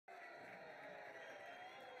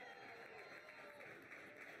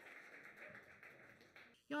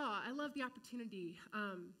Y'all, I love the opportunity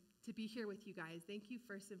to be here with you guys. Thank you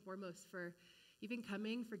first and foremost for even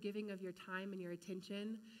coming, for giving of your time and your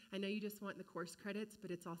attention. I know you just want the course credits, but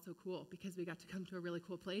it's also cool because we got to come to a really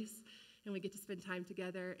cool place and we get to spend time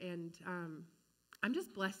together. And I'm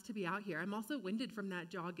just blessed to be out here. I'm also winded from that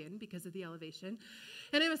jog in because of the elevation.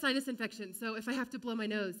 And I have a sinus infection, so if I have to blow my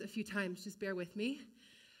nose a few times, just bear with me.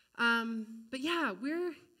 But yeah,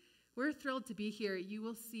 we're thrilled to be here. You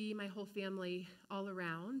will see my whole family all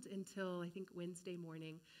around until I think Wednesday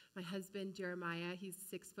morning. My husband, Jeremiah, he's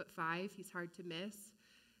 6'5". He's hard to miss.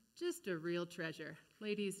 Just a real treasure.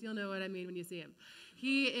 Ladies, you'll know what I mean when you see him.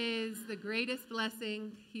 He is the greatest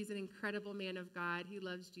blessing. He's an incredible man of God. He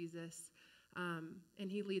loves Jesus. And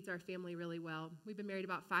he leads our family really well. We've been married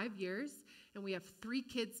about 5 years, and we have 3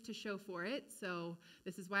 kids to show for it. So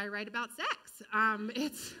this is why I write about sex.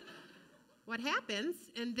 It's what happens.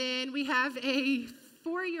 And then we have a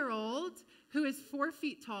 4-year-old who is 4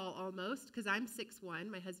 feet tall almost, because I'm 6'1".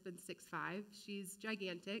 My husband's 6'5". She's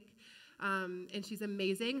gigantic, and she's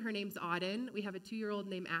amazing. Her name's Auden. We have a 2-year-old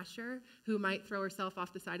named Asher who might throw herself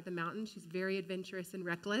off the side of the mountain. She's very adventurous and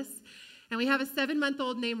reckless. And we have a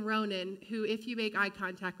 7-month-old named Ronan who, if you make eye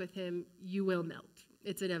contact with him, you will melt.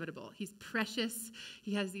 It's inevitable. He's precious.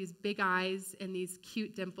 He has these big eyes and these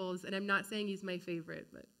cute dimples. And I'm not saying he's my favorite,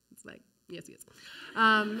 but it's like, yes, he is.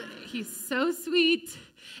 He's so sweet.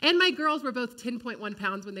 And my girls were both 10.1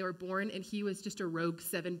 pounds when they were born, and he was just a rogue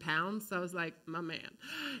 7 pounds. So I was like, my man,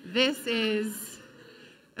 this is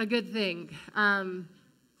a good thing.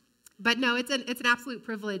 But no, it's an absolute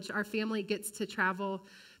privilege. Our family gets to travel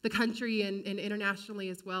the country and internationally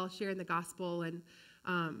as well, sharing the gospel and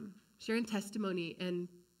sharing testimony and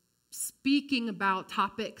speaking about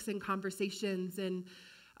topics and conversations and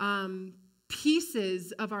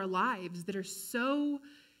pieces of our lives that are so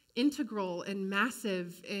integral and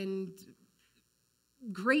massive and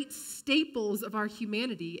great staples of our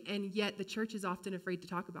humanity, and yet the church is often afraid to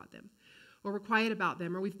talk about them, or we're quiet about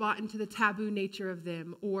them, or we've bought into the taboo nature of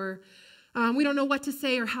them, or we don't know what to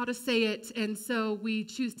say or how to say it, and so we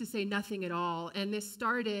choose to say nothing at all. And this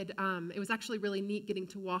started, it was actually really neat getting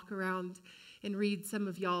to walk around and read some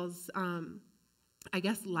of y'all's, I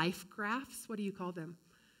guess, life graphs. What do you call them?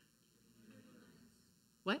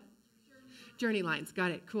 What? Journey lines.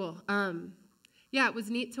 Got it. Cool. Yeah, it was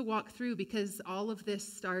neat to walk through because all of this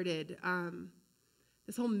started,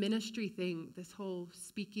 this whole ministry thing, this whole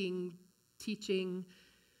speaking, teaching,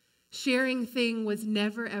 sharing thing was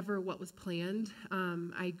never, ever what was planned.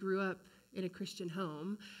 I grew up in a Christian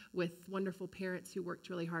home with wonderful parents who worked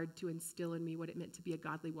really hard to instill in me what it meant to be a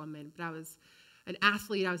godly woman. But I was an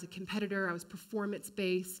athlete, I was a competitor, I was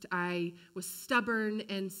performance-based, I was stubborn,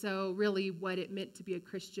 and so really what it meant to be a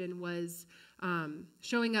Christian was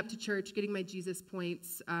showing up to church, getting my Jesus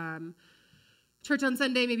points, church on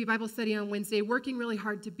Sunday, maybe Bible study on Wednesday, working really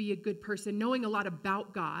hard to be a good person, knowing a lot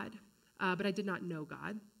about God, but I did not know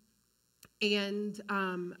God. And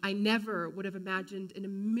I never would have imagined in a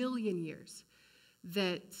million years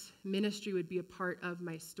that ministry would be a part of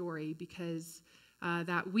my story, because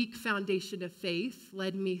that weak foundation of faith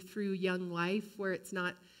led me through young life where it's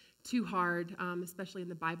not too hard, especially in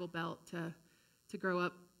the Bible Belt, to grow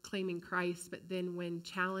up claiming Christ. But then when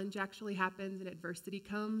challenge actually happens and adversity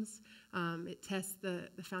comes, it tests the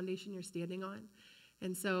foundation you're standing on.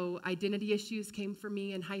 And so identity issues came for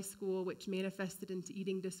me in high school, which manifested into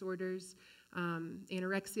eating disorders.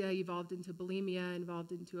 Anorexia evolved into bulimia,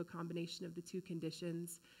 evolved into a combination of the two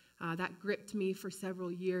conditions. That gripped me for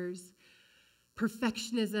several years.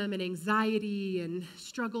 Perfectionism and anxiety and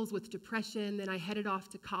struggles with depression. Then I headed off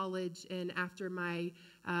to college, and after my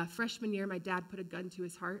freshman year, my dad put a gun to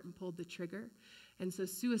his heart and pulled the trigger. And so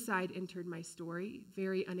suicide entered my story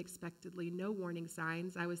very unexpectedly, no warning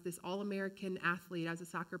signs. I was this all-American athlete. I was a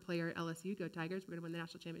soccer player at LSU. Go Tigers. We're going to win the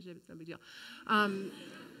national championship. It's no big deal.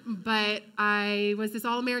 But I was this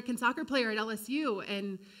all-American soccer player at LSU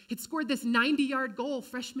and had scored this 90-yard goal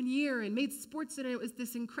freshman year and made sports, and it was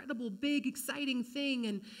this incredible, big, exciting thing.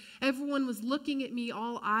 And everyone was looking at me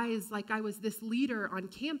all eyes like I was this leader on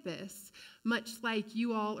campus, much like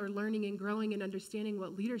you all are learning and growing and understanding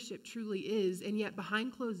what leadership truly is. And yet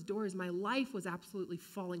behind closed doors, my life was absolutely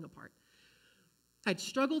falling apart. I'd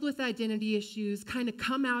struggled with identity issues, kind of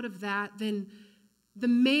come out of that. Then the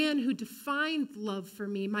man who defined love for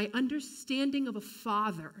me, my understanding of a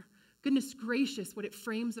father, goodness gracious, what it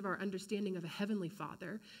frames of our understanding of a heavenly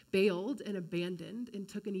father, bailed and abandoned and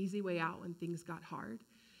took an easy way out when things got hard.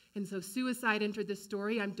 And so suicide entered the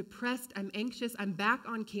story. I'm depressed. I'm anxious. I'm back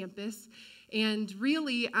on campus. And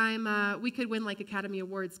really, we could win like Academy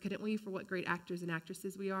Awards, couldn't we, for what great actors and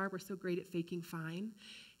actresses we are. We're so great at faking fine.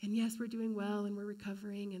 And yes, we're doing well and we're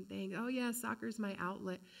recovering and thank, oh yeah, soccer's my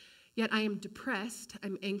outlet. Yet I am depressed,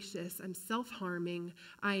 I'm anxious, I'm self-harming,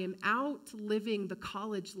 I am out living the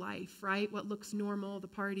college life, right? What looks normal, the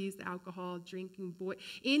parties, the alcohol, drinking,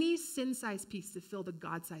 any sin-sized piece to fill the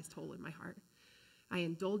God-sized hole in my heart. I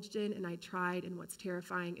indulged in and I tried, and what's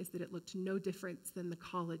terrifying is that it looked no different than the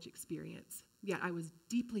college experience. Yet I was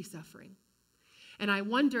deeply suffering. And I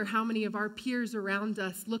wonder how many of our peers around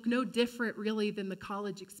us look no different really than the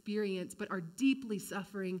college experience, but are deeply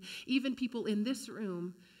suffering. Even people in this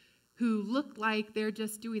room who look like they're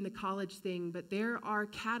just doing the college thing, but there are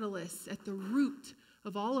catalysts at the root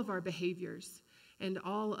of all of our behaviors, and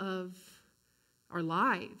all of our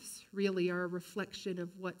lives really are a reflection of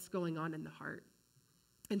what's going on in the heart.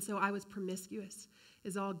 And so I was promiscuous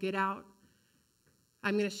as all get out.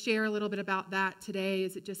 I'm going to share a little bit about that today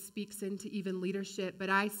as it just speaks into even leadership, but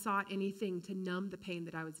I sought anything to numb the pain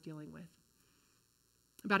that I was dealing with.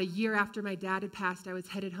 About a year after my dad had passed, I was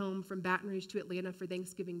headed home from Baton Rouge to Atlanta for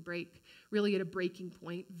Thanksgiving break, really at a breaking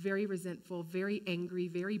point, very resentful, very angry,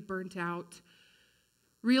 very burnt out,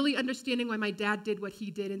 really understanding why my dad did what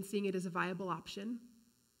he did and seeing it as a viable option.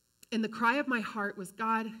 And the cry of my heart was,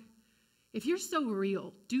 God, if you're so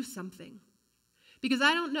real, do something. Because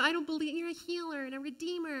I don't believe you're a healer and a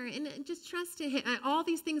redeemer and just trust in him. And all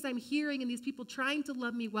these things I'm hearing and these people trying to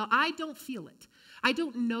love me well, I don't feel it. I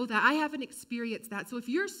don't know that. I haven't experienced that. So if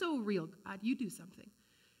you're so real, God, you do something.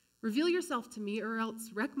 Reveal yourself to me or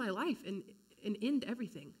else wreck my life and end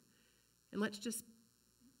everything. And let's just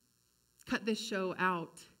cut this show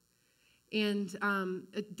out. And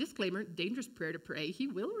a disclaimer, dangerous prayer to pray. He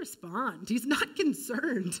will respond. He's not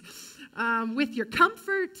concerned with your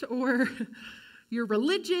comfort or your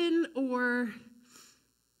religion or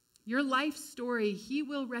your life story. He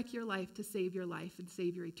will wreck your life to save your life and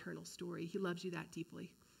save your eternal story. He loves you that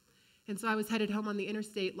deeply. And so I was headed home on the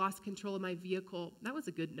interstate, lost control of my vehicle. That was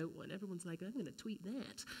a good note one. Everyone's like, I'm going to tweet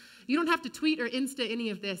that. You don't have to tweet or Insta any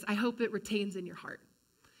of this. I hope it retains in your heart.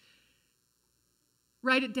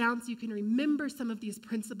 Write it down so you can remember some of these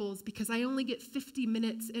principles, because I only get 50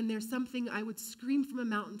 minutes and there's something I would scream from a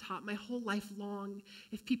mountaintop my whole life long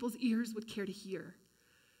if people's ears would care to hear.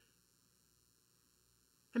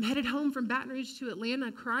 I'm headed home from Baton Rouge to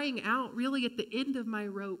Atlanta crying out really at the end of my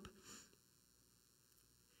rope.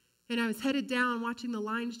 And I was headed down watching the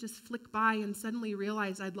lines just flick by and suddenly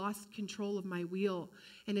realized I'd lost control of my wheel.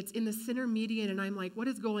 And it's in the center median and I'm like, what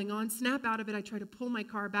is going on? Snap out of it. I try to pull my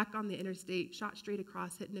car back on the interstate, shot straight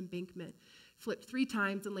across, hit an embankment, flipped 3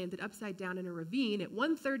 times and landed upside down in a ravine at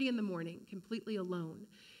 1:30 in the morning, completely alone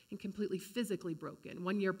and completely physically broken.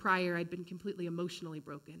 1 year prior, I'd been completely emotionally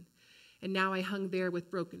broken. And now I hung there with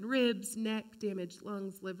broken ribs, neck, damaged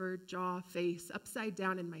lungs, liver, jaw, face, upside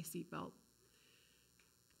down in my seatbelt,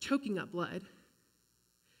 choking up blood.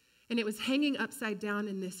 And it was hanging upside down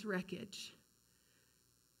in this wreckage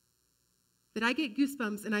that I get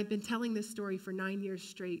goosebumps, and I've been telling this story for 9 years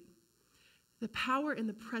straight. The power and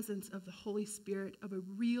the presence of the Holy Spirit, of a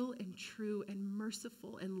real and true and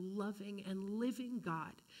merciful and loving and living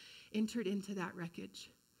God, entered into that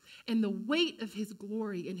wreckage. And the weight of his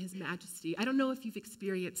glory and his majesty. I don't know if you've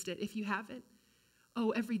experienced it. If you haven't,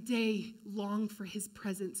 every day long for his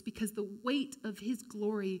presence, because the weight of his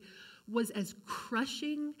glory was as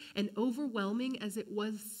crushing and overwhelming as it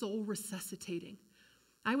was soul resuscitating.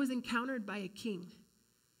 I was encountered by a king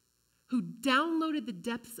who downloaded the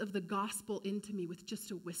depths of the gospel into me with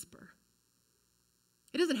just a whisper.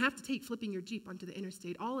 It doesn't have to take flipping your Jeep onto the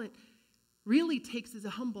interstate. All it really takes is a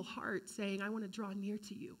humble heart saying, I want to draw near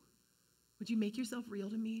to you. Would you make yourself real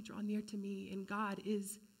to me? Draw near to me. And God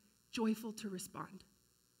is joyful to respond.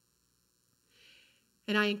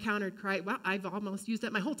 And I encountered Christ. Wow, I've almost used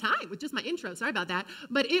up my whole time with just my intro. Sorry about that.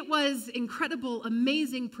 But it was incredible,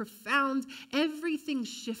 amazing, profound. Everything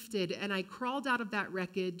shifted, and I crawled out of that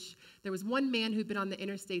wreckage. There was one man who'd been on the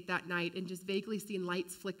interstate that night and just vaguely seen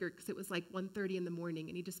lights flicker because it was like 1:30 in the morning,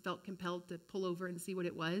 and he just felt compelled to pull over and see what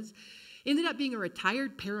it was. Ended up being a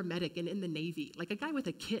retired paramedic and in the Navy, like a guy with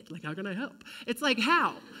a kit. Like, how can I help? It's like,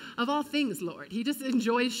 how? Of all things, Lord. He just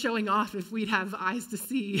enjoys showing off if we'd have eyes to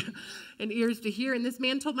see and ears to hear. And this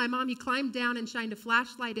man told my mom he climbed down and shined a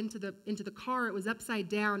flashlight into the car. It was upside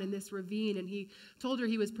down in this ravine, and he told her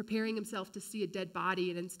he was preparing himself to see a dead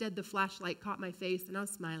body, and instead the flashlight caught my face, and I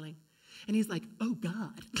was smiling. And he's like, oh,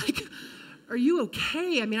 God. Like, are you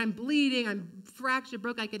okay? I mean, I'm bleeding, I'm fractured,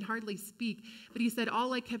 broke, I can hardly speak. But he said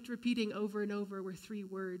all I kept repeating over and over were 3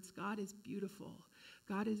 words: God is beautiful.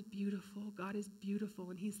 God is beautiful. God is beautiful.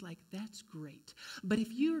 And he's like, that's great. But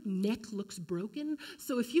if your neck looks broken,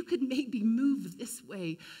 so if you could maybe move this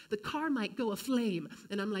way, the car might go aflame.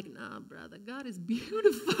 And I'm like, nah, brother, God is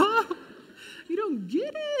beautiful. You don't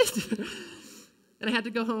get it. And I had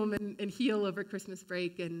to go home and heal over Christmas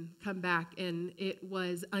break and come back, and it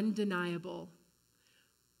was undeniable.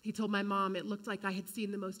 He told my mom it looked like I had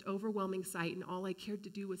seen the most overwhelming sight, and all I cared to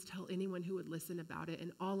do was tell anyone who would listen about it.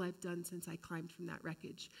 And all I've done since I climbed from that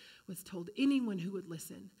wreckage was told anyone who would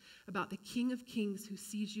listen about the King of Kings who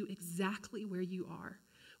sees you exactly where you are,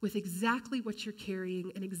 with exactly what you're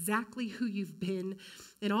carrying and exactly who you've been,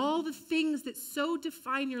 and all the things that so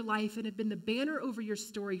define your life and have been the banner over your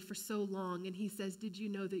story for so long. And he says, did you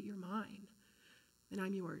know that you're mine? And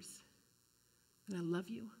I'm yours. And I love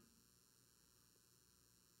you.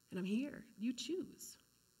 And I'm here. You choose.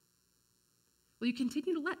 Will you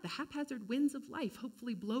continue to let the haphazard winds of life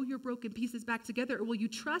hopefully blow your broken pieces back together? Or will you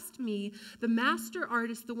trust me, the master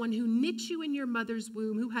artist, the one who knit you in your mother's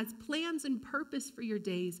womb, who has plans and purpose for your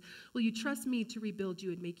days? Will you trust me to rebuild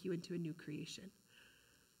you and make you into a new creation?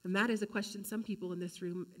 And that is a question some people in this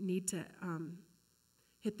room need to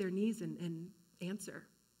hit their knees and answer.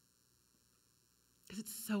 Because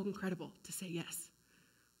it's so incredible to say yes.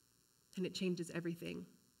 And it changes everything.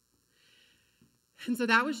 And so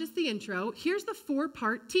that was just the intro. Here's the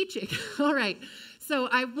 4-part teaching. All right. So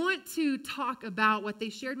I want to talk about what they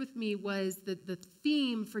shared with me was the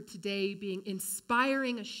theme for today being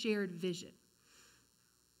inspiring a shared vision.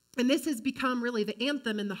 And this has become really the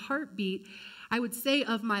anthem and the heartbeat, I would say,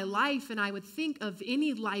 of my life. And I would think of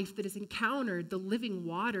any life that has encountered the living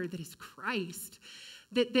water that is Christ,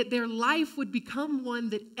 that their life would become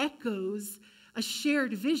one that echoes a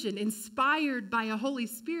shared vision, inspired by a Holy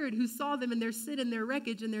Spirit who saw them in their sin and their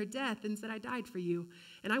wreckage and their death and said, I died for you,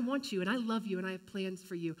 and I want you, and I love you, and I have plans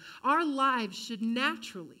for you. Our lives should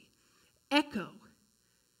naturally echo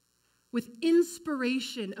with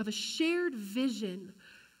inspiration of a shared vision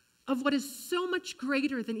of what is so much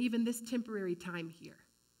greater than even this temporary time here.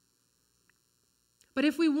 But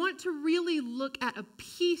if we want to really look at a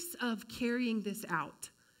piece of carrying this out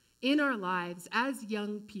in our lives as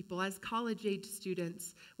young people, as college-age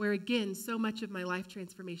students, where, again, so much of my life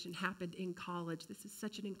transformation happened in college. This is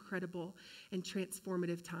such an incredible and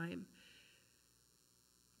transformative time.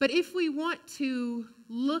 But if we want to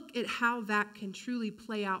look at how that can truly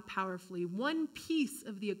play out powerfully, one piece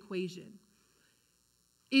of the equation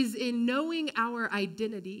is in knowing our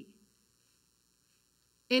identity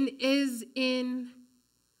and is in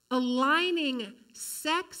aligning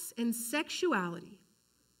sex and sexuality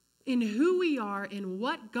in who we are and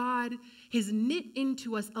what God has knit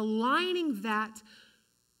into us, aligning that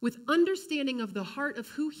with understanding of the heart of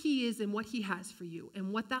who he is and what he has for you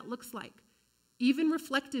and what that looks like. Even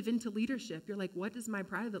reflective into leadership. You're like, what does my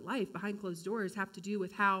private life behind closed doors have to do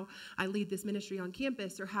with how I lead this ministry on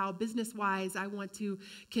campus or how business-wise I want to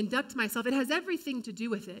conduct myself? It has everything to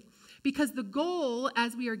do with it, because the goal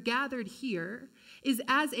as we are gathered here is,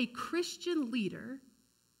 as a Christian leader,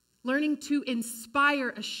 learning to inspire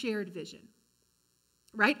a shared vision,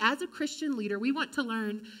 right? As a Christian leader, we want to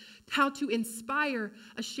learn how to inspire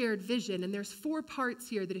a shared vision. And there's 4 parts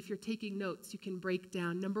here that if you're taking notes, you can break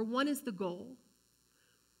down. Number 1 is the goal.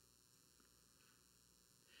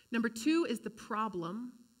 Number 2 is the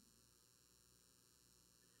problem.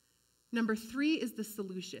 Number 3 is the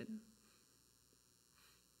solution.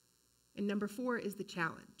 And number 4 is the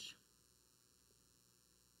challenge.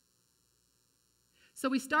 So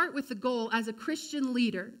we start with the goal. As a Christian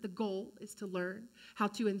leader, the goal is to learn how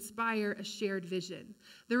to inspire a shared vision.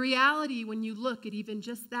 The reality, when you look at even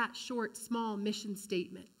just that short, small mission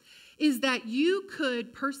statement, is that you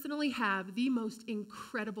could personally have the most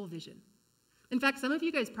incredible vision. In fact, some of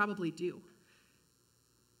you guys probably do.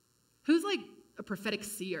 Who's like a prophetic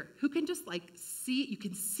seer? Who can just like see it? You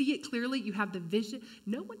can see it clearly. You have the vision.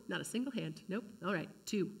 No one? Not a single hand. Nope. All right.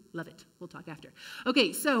 2. Love it. We'll talk after.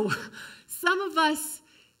 Okay, so some of us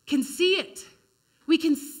can see it. We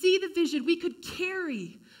can see the vision. We could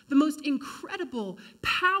carry the most incredible,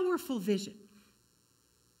 powerful vision.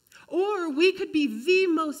 Or we could be the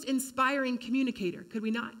most inspiring communicator, could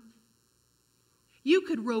we not? You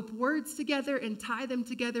could rope words together and tie them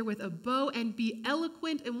together with a bow and be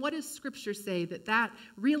eloquent. And what does Scripture say? That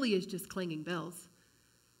really is just clanging bells.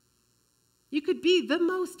 You could be the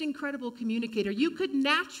most incredible communicator. You could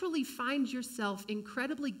naturally find yourself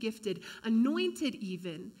incredibly gifted, anointed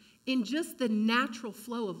even, in just the natural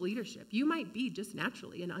flow of leadership. You might be just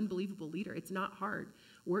naturally an unbelievable leader. It's not hard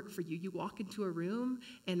work for you. You walk into a room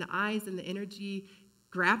and the eyes and the energy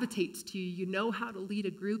gravitates to you. You know how to lead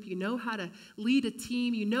a group. You know how to lead a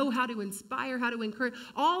team. You know how to inspire, how to encourage.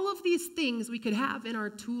 All of these things we could have in our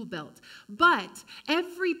tool belt. But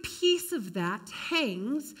every piece of that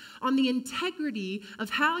hangs on the integrity of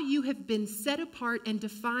how you have been set apart and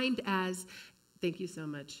defined as, thank you so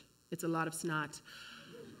much. It's a lot of snot.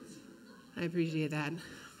 I appreciate that.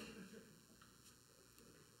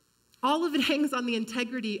 All of it hangs on the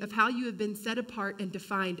integrity of how you have been set apart and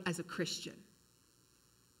defined as a Christian.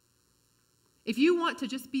 If you want to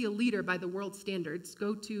just be a leader by the world standards,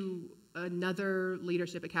 go to another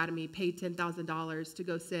leadership academy, pay $10,000 to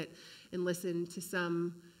go sit and listen to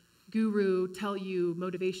some guru tell you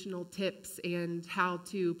motivational tips and how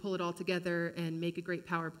to pull it all together and make a great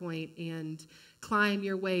PowerPoint and climb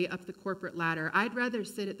your way up the corporate ladder. I'd rather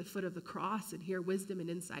sit at the foot of the cross and hear wisdom and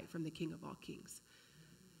insight from the King of all kings.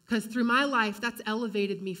 Because through my life, that's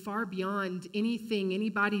elevated me far beyond anything,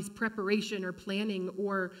 anybody's preparation or planning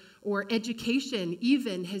or education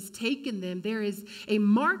even has taken them. There is a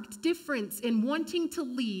marked difference in wanting to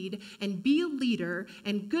lead and be a leader.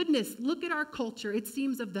 And goodness, look at our culture. It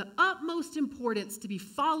seems of the utmost importance to be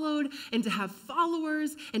followed and to have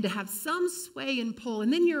followers and to have some sway and pull.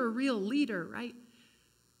 And then you're a real leader, right?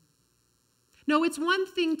 No, it's one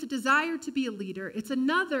thing to desire to be a leader. It's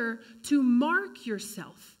another to mark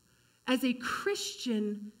yourself as a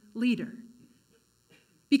Christian leader.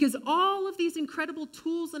 Because all of these incredible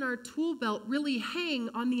tools in our tool belt really hang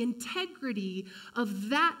on the integrity of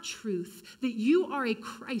that truth that you are a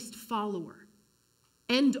Christ follower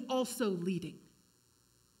and also leading.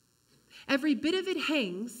 Every bit of it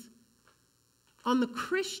hangs on the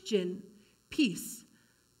Christian piece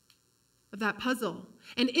of that puzzle.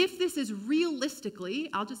 And if this is realistically,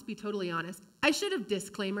 I'll just be totally honest, I should have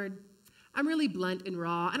disclaimed. I'm really blunt and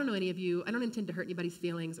raw. I don't know any of you. I don't intend to hurt anybody's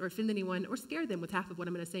feelings or offend anyone or scare them with half of what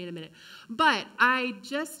I'm going to say in a minute. But I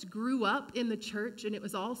just grew up in the church, and it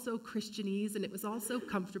was all so Christianese, and it was all so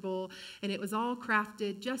comfortable, and it was all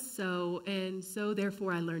crafted just so, and so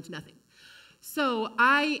therefore I learned nothing. So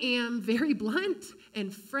I am very blunt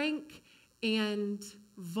and frank and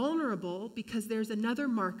vulnerable because there's another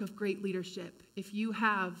mark of great leadership. If you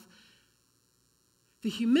have the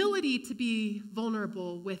humility to be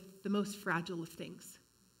vulnerable with the most fragile of things.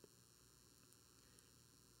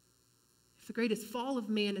 If the greatest fall of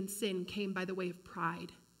man and sin came by the way of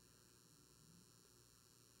pride,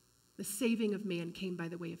 the saving of man came by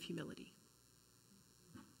the way of humility.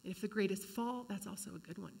 And if the greatest fall, that's also a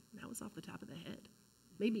good one. That was off the top of the head.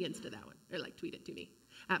 Maybe insta that one, or tweet it to me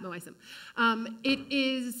at Isom. It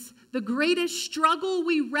is the greatest struggle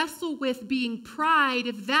we wrestle with being pride.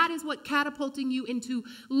 If that is what catapulting you into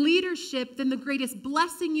leadership, then the greatest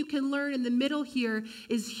blessing you can learn in the middle here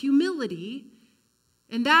is humility.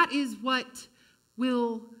 And that is what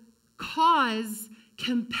will cause,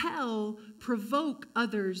 compel, provoke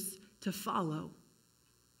others to follow.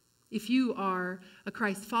 If you are a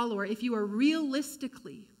Christ follower, if you are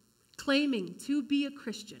realistically claiming to be a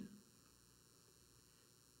Christian,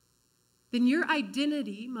 then your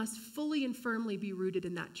identity must fully and firmly be rooted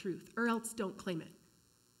in that truth, or else don't claim it.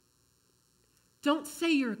 Don't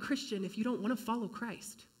say you're a Christian if you don't want to follow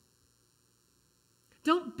Christ.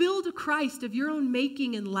 Don't build a Christ of your own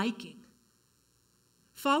making and liking.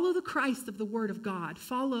 Follow the Christ of the Word of God.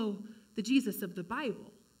 Follow the Jesus of the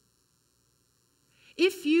Bible.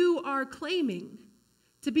 If you are claiming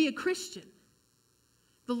to be a Christian,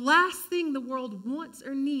 the last thing the world wants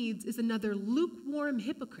or needs is another lukewarm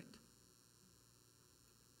hypocrite.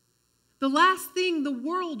 The last thing the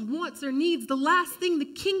world wants or needs, the last thing the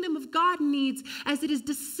kingdom of God needs as it is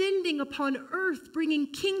descending upon earth, bringing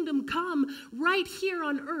kingdom come right here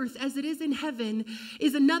on earth as it is in heaven,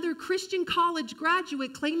 is another Christian college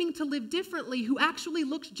graduate claiming to live differently who actually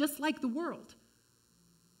looks just like the world.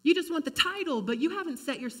 You just want the title, but you haven't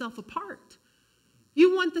set yourself apart.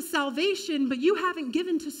 You want the salvation, but you haven't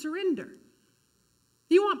given to surrender.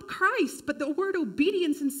 You want Christ, but the word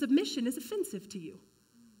obedience and submission is offensive to you.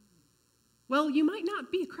 Well, you might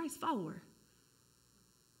not be a Christ follower.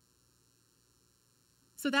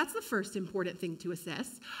 So that's the first important thing to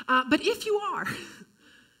assess. But if you are,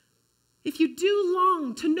 if you do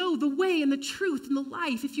long to know the way and the truth and the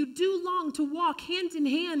life, if you do long to walk hand in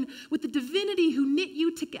hand with the divinity who knit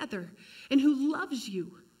you together and who loves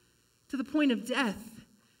you to the point of death,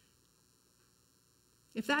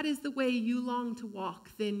 if that is the way you long to walk,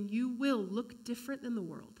 then you will look different than the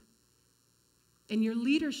world. And your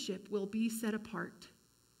leadership will be set apart.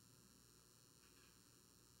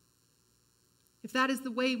 If that is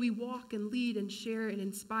the way we walk and lead and share and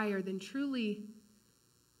inspire, then truly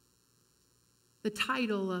the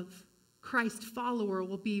title of Christ follower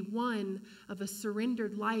will be one of a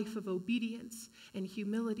surrendered life of obedience and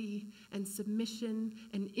humility and submission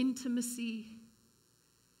and intimacy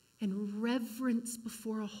and reverence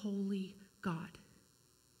before a holy God.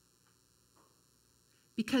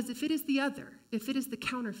 Because if it is the other, if it is the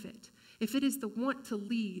counterfeit, if it is the want to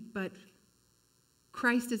lead, but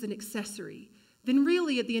Christ is an accessory, then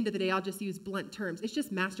really at the end of the day, I'll just use blunt terms. It's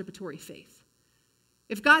just masturbatory faith.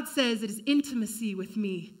 If God says it is intimacy with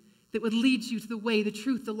me that would lead you to the way, the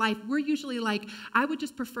truth, the life, we're usually like, I would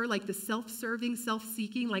just prefer like the self-serving,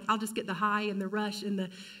 self-seeking, like I'll just get the high and the rush and the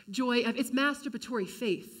joy of, it's masturbatory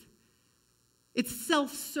faith. It's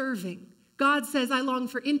self-serving. God says, I long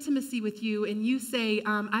for intimacy with you, and you say,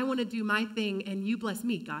 I want to do my thing, and you bless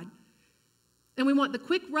me, God. And we want the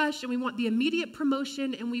quick rush, and we want the immediate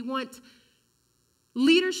promotion, and we want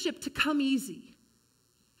leadership to come easy.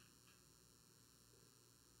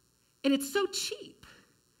 And it's so cheap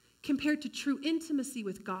compared to true intimacy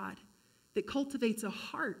with God that cultivates a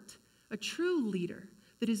heart, a true leader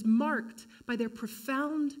that is marked by their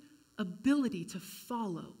profound ability to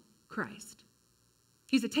follow Christ.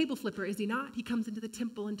 He's a table flipper, is he not? He comes into the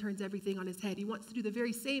temple and turns everything on his head. He wants to do the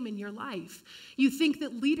very same in your life. You think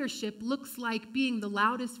that leadership looks like being the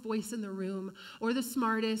loudest voice in the room, or the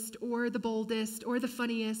smartest, or the boldest, or the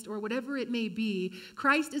funniest, or whatever it may be.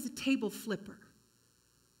 Christ is a table flipper.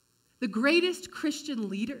 The greatest Christian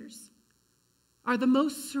leaders are the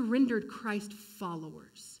most surrendered Christ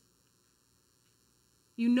followers.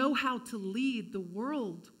 You know how to lead the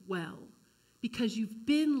world well because you've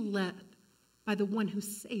been led by the one who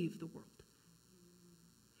saved the world.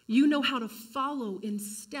 You know how to follow in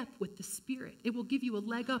step with the Spirit. It will give you a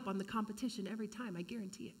leg up on the competition every time, I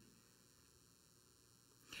guarantee it.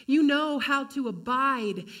 You know how to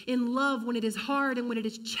abide in love when it is hard and when it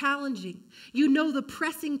is challenging. You know the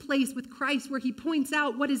pressing place with Christ where he points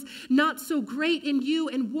out what is not so great in you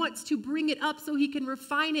and wants to bring it up so he can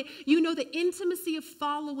refine it. You know the intimacy of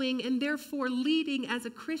following and therefore leading as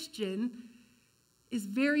a Christian is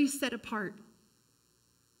very set apart.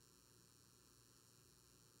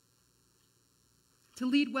 To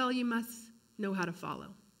lead well, you must know how to follow.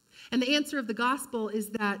 And the answer of the gospel is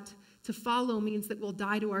that to follow means that we'll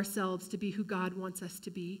die to ourselves to be who God wants us to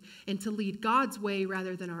be and to lead God's way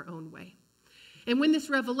rather than our own way. And when this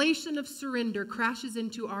revelation of surrender crashes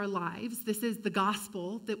into our lives, this is the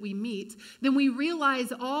gospel that we meet, then we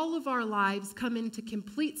realize all of our lives come into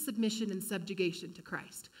complete submission and subjugation to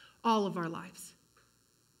Christ. All of our lives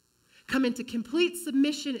come into complete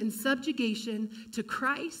submission and subjugation to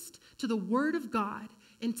Christ, to the Word of God,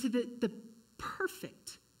 and to the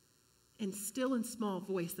perfect and still and small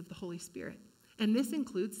voice of the Holy Spirit. And this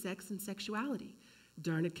includes sex and sexuality.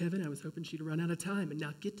 Darn it, Kevin, I was hoping she'd run out of time and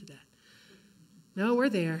not get to that. No, we're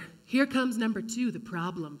there. Here comes number 2, the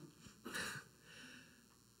problem.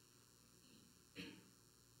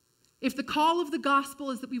 If the call of the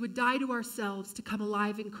gospel is that we would die to ourselves to come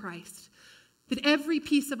alive in Christ, that every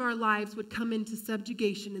piece of our lives would come into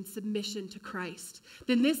subjugation and submission to Christ,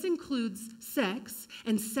 then this includes sex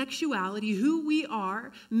and sexuality, who we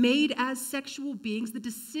are, made as sexual beings, the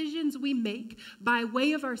decisions we make by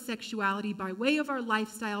way of our sexuality, by way of our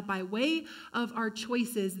lifestyle, by way of our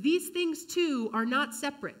choices. These things, too, are not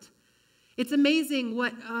separate. It's amazing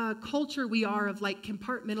what culture we are of like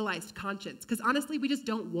compartmentalized conscience, because honestly, we just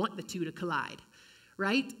don't want the two to collide,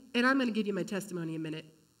 right? And I'm going to give you my testimony in a minute,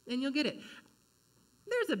 and you'll get it.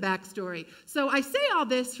 There's a backstory. So I say all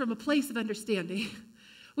this from a place of understanding.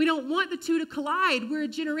 We don't want the two to collide. We're a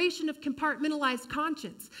generation of compartmentalized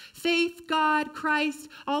conscience. Faith, God, Christ,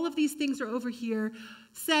 all of these things are over here.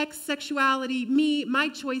 Sex, sexuality, me, my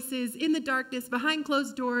choices, in the darkness, behind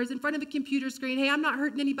closed doors, in front of a computer screen. Hey, I'm not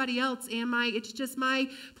hurting anybody else, am I? It's just my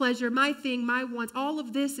pleasure, my thing, my wants. All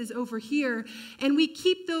of this is over here. And we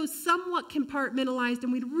keep those somewhat compartmentalized,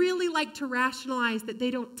 and we'd really like to rationalize that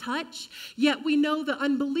they don't touch. Yet we know the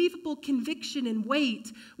unbelievable conviction and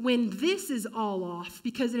weight when this is all off,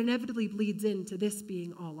 because it inevitably bleeds into this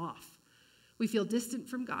being all off. We feel distant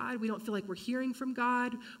from God. We don't feel like we're hearing from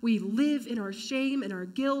God. We live in our shame and our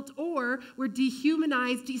guilt, or we're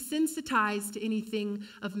dehumanized, desensitized to anything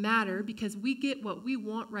of matter because we get what we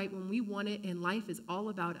want right when we want it, and life is all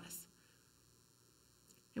about us.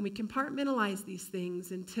 And we compartmentalize these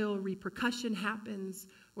things until repercussion happens,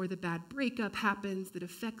 or the bad breakup happens that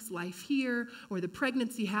affects life here, or the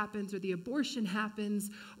pregnancy happens, or the abortion happens,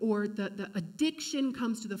 or the addiction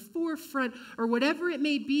comes to the forefront, or whatever it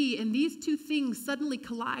may be, and these two things suddenly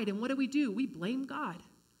collide, and what do? We blame God.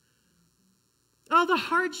 Oh, the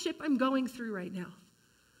hardship I'm going through right now.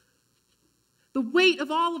 The weight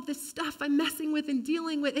of all of this stuff I'm messing with and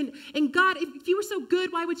dealing with. And God, if you were so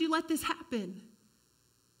good, why would you let this happen?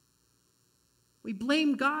 We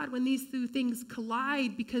blame God when these two things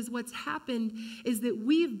collide because what's happened is that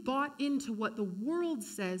we've bought into what the world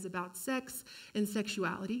says about sex and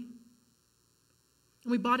sexuality.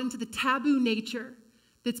 And we bought into the taboo nature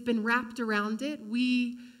that's been wrapped around it.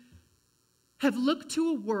 We have looked to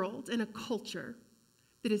a world and a culture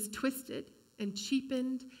that is twisted and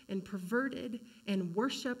cheapened and perverted and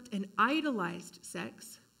worshiped and idolized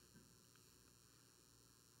sex.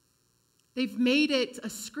 They've made it a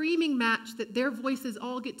screaming match that their voices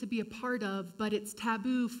all get to be a part of, but it's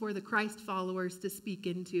taboo for the Christ followers to speak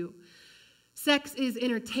into. Sex is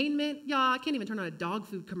entertainment. Yeah, I can't even turn on a dog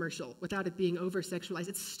food commercial without it being over-sexualized.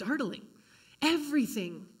 It's startling.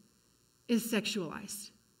 Everything is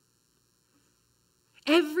sexualized.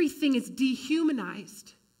 Everything is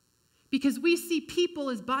dehumanized because we see people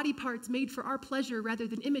as body parts made for our pleasure rather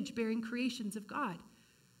than image-bearing creations of God.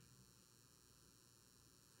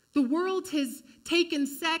 The world has taken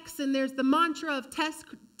sex, and there's the mantra of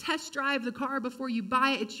test drive the car before you buy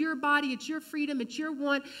it. It's your body, it's your freedom, it's your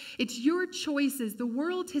want, it's your choices. The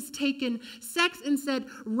world has taken sex and said,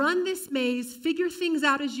 run this maze, figure things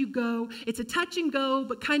out as you go. It's a touch and go,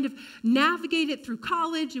 but kind of navigate it through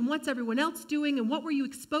college and what's everyone else doing and what were you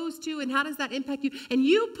exposed to and how does that impact you? And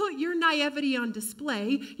you put your naivety on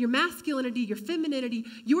display, your masculinity, your femininity,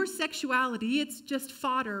 your sexuality. It's just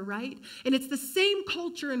fodder, right? And it's the same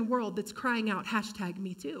culture and world that's crying out,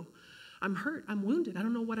 #MeToo. I'm hurt, I'm wounded, I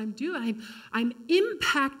don't know what I'm doing. I'm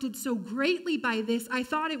impacted so greatly by this. I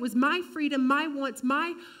thought it was my freedom, my wants,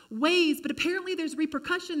 my ways, but apparently there's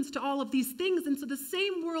repercussions to all of these things. And so the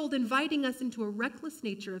same world inviting us into a reckless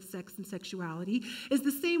nature of sex and sexuality is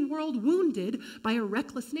the same world wounded by a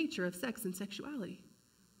reckless nature of sex and sexuality.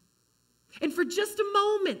 And for just a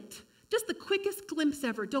moment, just the quickest glimpse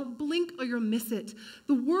ever, don't blink or you'll miss it.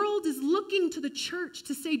 The world is looking to the church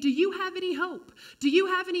to say, do you have any hope? Do you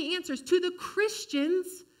have any answers? To the Christians,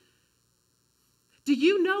 do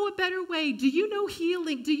you know a better way? Do you know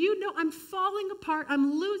healing? Do you know I'm falling apart?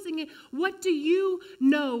 I'm losing it. What do you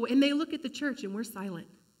know? And they look at the church and we're silent.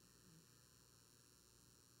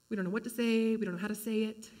 We don't know what to say. We don't know how to say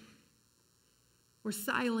it. We're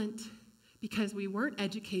silent because we weren't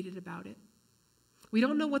educated about it. We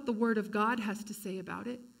don't know what the Word of God has to say about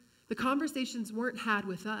it. The conversations weren't had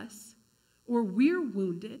with us, or we're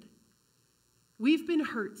wounded. We've been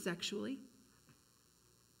hurt sexually.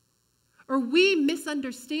 Or we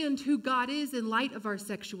misunderstand who God is in light of our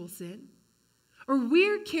sexual sin. Or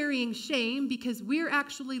we're carrying shame because we're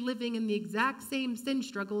actually living in the exact same sin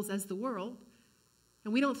struggles as the world,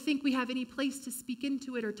 and we don't think we have any place to speak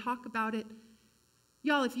into it or talk about it.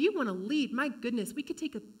 Y'all, if you want to lead, my goodness, we could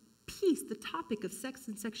take a piece, the topic of sex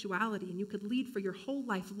and sexuality, and you could lead for your whole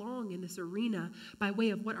life long in this arena by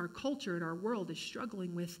way of what our culture and our world is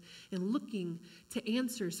struggling with and looking to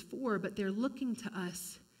answers for, but they're looking to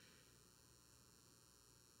us.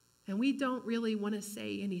 And we don't really want to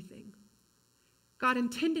say anything. God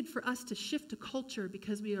intended for us to shift a culture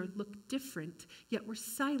because we look different, yet we're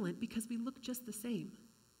silent because we look just the same.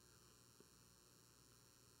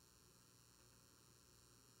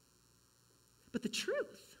 But the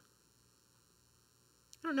truth,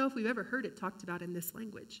 I don't know if we've ever heard it talked about in this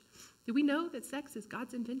language. Do we know that sex is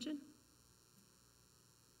God's invention?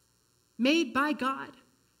 Made by God,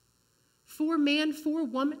 for man, for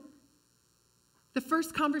woman. The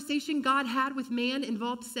first conversation God had with man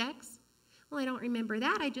involved sex. Well, I don't remember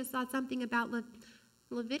that. I just saw something about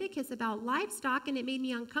Leviticus about livestock, and it made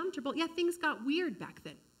me uncomfortable. Yeah, things got weird back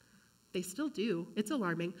then. They still do. It's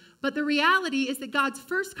alarming. But the reality is that God's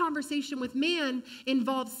first conversation with man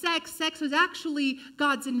involved sex. Sex was actually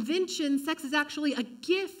God's invention. Sex is actually a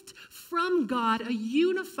gift from God, a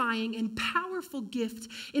unifying and powerful gift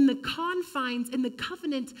in the confines and the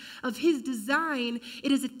covenant of his design.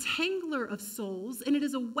 It is a tangler of souls, and it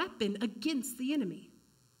is a weapon against the enemy.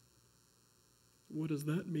 What does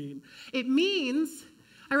that mean? It means,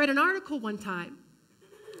 I read an article one time.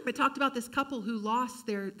 It talked about this couple who lost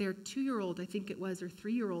their 2-year-old, I think it was, or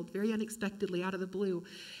 3-year-old, very unexpectedly out of the blue.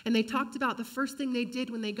 And they talked about the first thing they did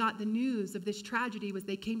when they got the news of this tragedy was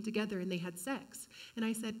they came together and they had sex. And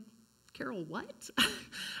I said, Carol, what?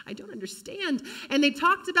 I don't understand. And they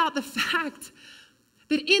talked about the fact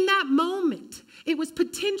that in that moment, it was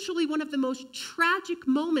potentially one of the most tragic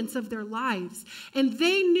moments of their lives. And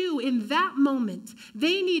they knew in that moment,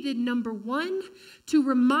 they needed, number one, to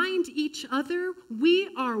remind each other, we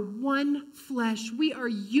are one flesh. We are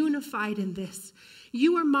unified in this.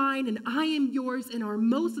 You are mine and I am yours in our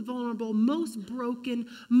most vulnerable, most broken,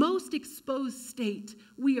 most exposed state.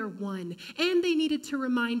 We are one. And they needed to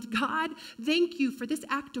remind God, thank you for this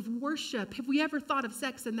act of worship. Have we ever thought of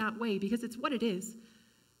sex in that way? Because it's what it is.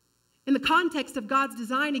 In the context of God's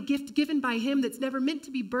design, a gift given by him that's never meant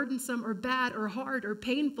to be burdensome or bad or hard or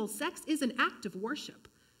painful, sex is an act of worship.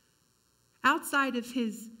 Outside of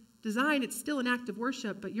his design, it's still an act of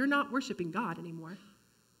worship, but you're not worshiping God anymore.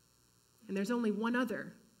 And there's only one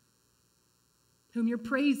other whom you're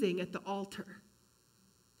praising at the altar.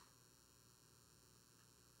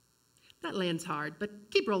 That lands hard, but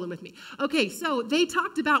keep rolling with me. Okay, so they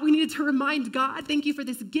talked about we needed to remind God, thank you for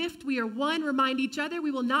this gift. We are one. Remind each other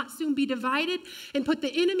we will not soon be divided, and put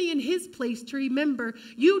the enemy in his place to remember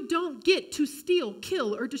you don't get to steal,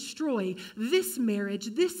 kill, or destroy this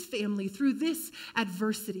marriage, this family through this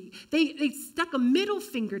adversity. They stuck a middle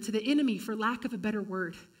finger to the enemy, for lack of a better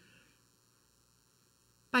word,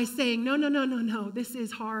 by saying, no, this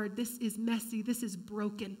is hard, this is messy, this is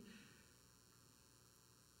broken.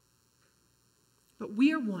 But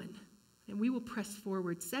we are one, and we will press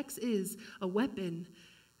forward. Sex is a weapon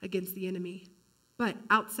against the enemy. But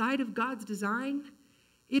outside of God's design,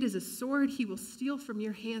 it is a sword he will steal from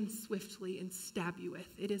your hands swiftly and stab you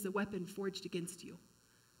with. It is a weapon forged against you.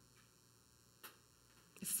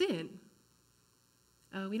 Sin.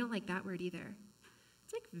 Oh, we don't like that word either.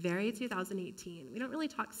 It's like very 2018. We don't really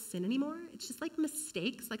talk sin anymore. It's just like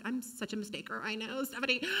mistakes. Like, I'm such a mistaker, I know,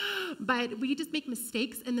 Stephanie. But we just make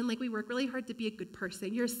mistakes, and then we work really hard to be a good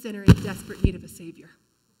person. You're a sinner in desperate need of a savior.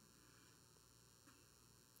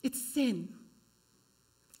 It's sin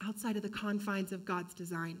outside of the confines of God's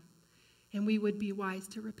design. And we would be wise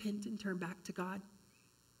to repent and turn back to God.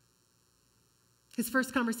 His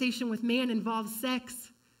first conversation with man involves sex.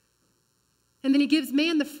 And then he gives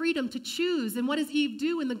man the freedom to choose. And what does Eve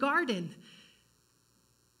do in the garden?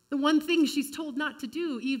 The one thing she's told not to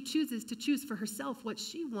do, Eve chooses to choose for herself what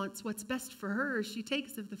she wants, what's best for her. She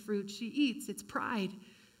takes of the fruit, she eats. It's pride.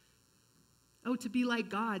 Oh, to be like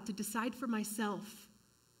God, to decide for myself.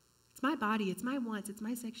 It's my body, it's my wants, it's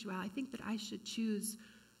my sexuality. I think that I should choose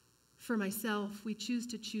for myself. We choose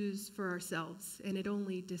to choose for ourselves, and it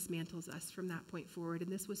only dismantles us from that point forward.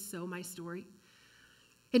 And this was so my story.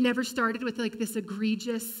 It never started with this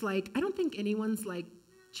egregious, I don't think anyone's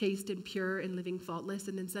chaste and pure and living faultless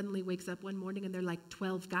and then suddenly wakes up one morning and they're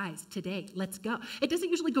 12 guys today, let's go. It doesn't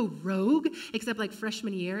usually go rogue except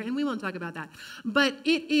freshman year, and we won't talk about that. But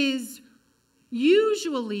it is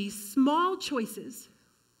usually small choices.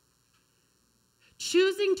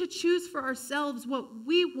 Choosing to choose for ourselves what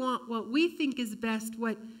we want, what we think is best,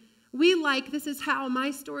 what we like. This is how my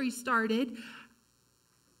story started.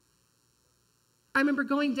 I remember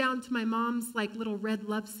going down to my mom's little red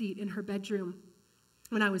love seat in her bedroom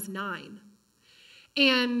when I was 9.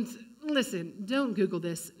 And listen, don't Google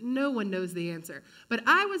this. No one knows the answer. But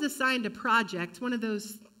I was assigned a project, one of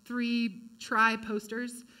those 3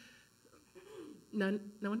 posters. None?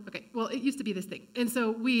 No one? Okay. Well, it used to be this thing. And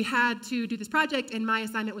so we had to do this project, and my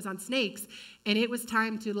assignment was on snakes. And it was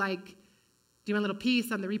time to do my little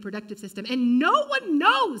piece on the reproductive system. And no one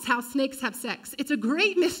knows how snakes have sex. It's a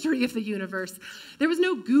great mystery of the universe. There was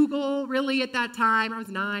no Google really at that time. I was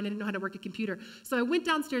 9. I didn't know how to work a computer. So I went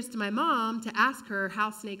downstairs to my mom to ask her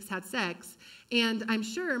how snakes had sex. And I'm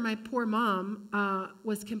sure my poor mom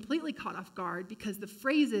was completely caught off guard because the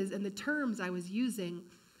phrases and the terms I was using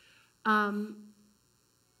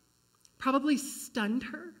probably stunned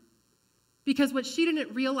her. Because what she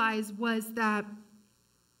didn't realize was that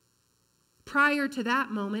prior to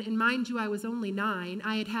that moment, and mind you, I was only 9,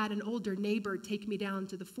 I had had an older neighbor take me down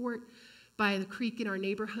to the fort by the creek in our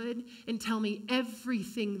neighborhood and tell me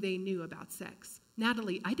everything they knew about sex.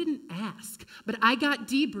 Natalie, I didn't ask, but I got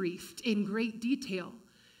debriefed in great detail.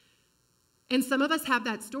 And some of us have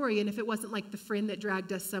that story, and if it wasn't the friend that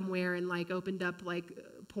dragged us somewhere and opened up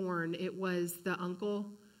porn, it was the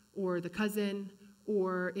uncle or the cousin,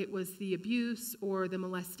 or it was the abuse or the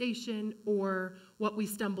molestation or what we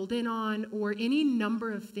stumbled in on or any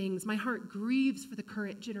number of things. My heart grieves for the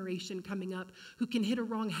current generation coming up who can hit a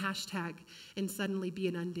wrong hashtag and suddenly be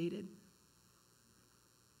inundated.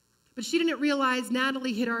 But she didn't realize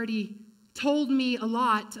Natalie had already told me a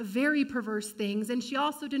lot of very perverse things, and she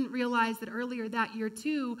also didn't realize that earlier that year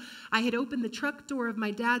too, I had opened the truck door of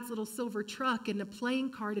my dad's little silver truck and a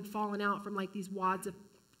playing card had fallen out from these wads of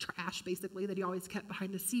trash, basically, that he always kept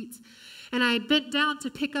behind the seats. And I bent down to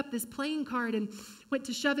pick up this playing card and went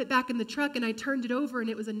to shove it back in the truck, and I turned it over, and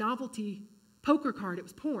it was a novelty poker card. It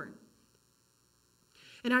was porn.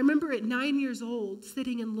 And I remember at 9 years old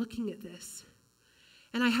sitting and looking at this,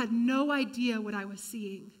 and I had no idea what I was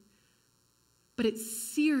seeing. but it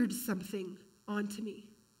seared something onto me.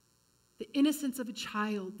 The innocence of a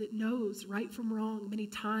child that knows right from wrong many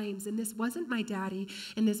times. And this wasn't my daddy,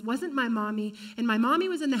 and this wasn't my mommy, and my mommy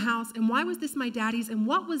was in the house, and why was this my daddy's, and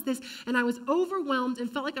what was this? And I was overwhelmed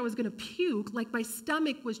and felt like I was going to puke, like my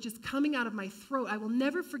stomach was just coming out of my throat. I will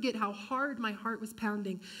never forget how hard my heart was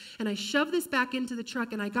pounding. And I shoved this back into the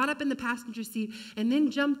truck, and I got up in the passenger seat, and then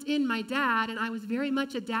jumped in my dad, and I was very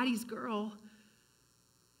much a daddy's girl.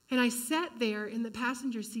 And I sat there in the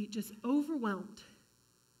passenger seat just overwhelmed.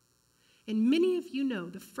 And many of you know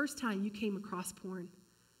the first time you came across porn,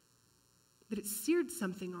 that it seared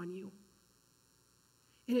something on you.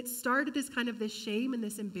 And it started as kind of this shame and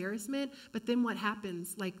this embarrassment, but then what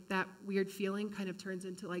happens? Like that weird feeling kind of turns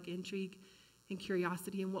into like intrigue and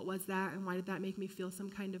curiosity, and what was that? And why did that make me feel some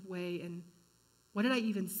kind of way? And what did I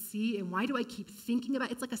even see? And why do I keep thinking about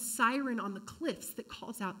it? It's like a siren on the cliffs that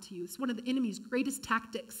calls out to you. It's one of the enemy's greatest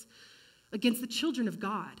tactics against the children of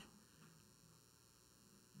God.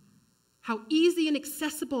 How easy and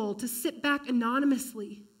accessible to sit back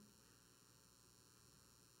anonymously.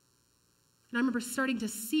 And I remember starting to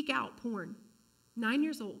seek out porn, 9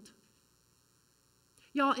 years old.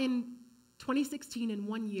 Y'all, in 2016, in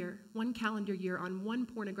 1 year, one calendar year, on one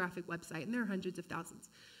pornographic website, and there are hundreds of thousands,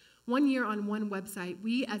 1 year on one website,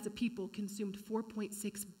 we as a people consumed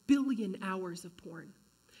 4.6 billion hours of porn.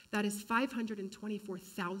 That is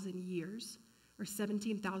 524,000 years. Or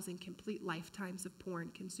 17,000 complete lifetimes of porn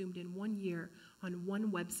consumed in 1 year on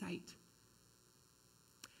one website.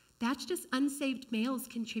 That's just unsaved males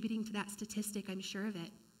contributing to that statistic, I'm sure of it.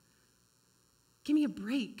 Give me a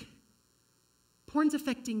break. Porn's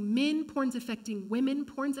affecting men, porn's affecting women,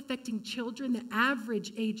 porn's affecting children. The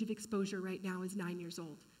average age of exposure right now is 9 years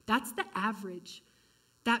old. That's the average.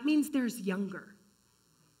 That means there's younger.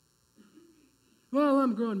 Well,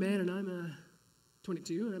 I'm a grown man and I'm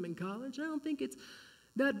 22 and I'm in college. I don't think it's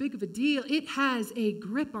that big of a deal. It has a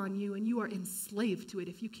grip on you, and you are enslaved to it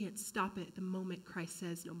if you can't stop it the moment Christ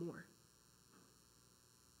says no more.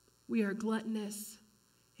 We are gluttonous,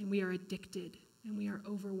 and we are addicted, and we are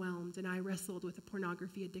overwhelmed. And I wrestled with a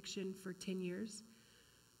pornography addiction for 10 years.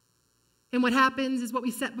 And what happens is what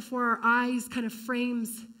we set before our eyes kind of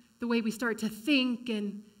frames the way we start to think,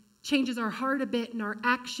 and changes our heart a bit, and our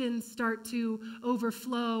actions start to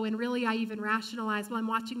overflow. And really, I even rationalize, well, I'm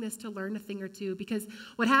watching this to learn a thing or two. Because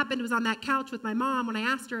what happened was on that couch with my mom, when I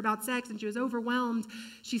asked her about sex and she was overwhelmed,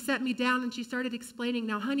 she set me down and she started explaining,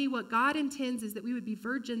 now, honey, what God intends is that we would be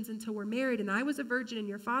virgins until we're married. And I was a virgin and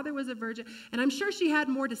your father was a virgin. And I'm sure she had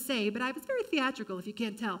more to say, but I was very theatrical, if you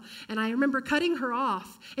can't tell. And I remember cutting her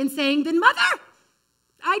off and saying, then mother,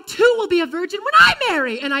 I too will be a virgin when I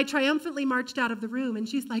marry. And I triumphantly marched out of the room, and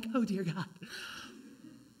she's like, oh dear God.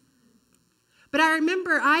 But I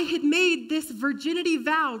remember I had made this virginity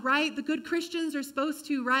vow, right? The good Christians are supposed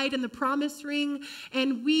to, right, in the promise ring.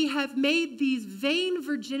 And we have made these vain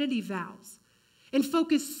virginity vows and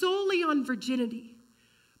focused solely on virginity,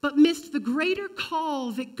 but missed the greater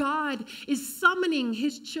call that God is summoning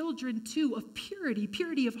his children to, of purity,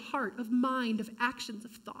 purity of heart, of mind, of actions,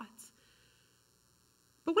 of thoughts.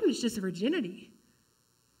 But when it's just a virginity,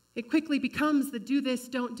 it quickly becomes the do this,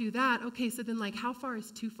 don't do that. Okay, so then like how far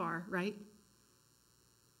is too far, right?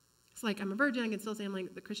 It's like I'm a virgin, I can still say I'm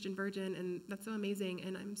like the Christian virgin, and that's so amazing,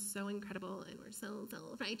 and I'm so incredible, and we're so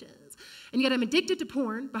self-righteous. And yet I'm addicted to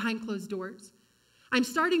porn behind closed doors. I'm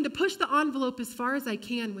starting to push the envelope as far as I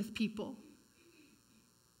can with people.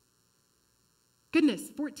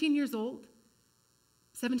 Goodness, 14 years old,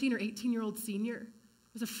 17 or 18-year-old senior,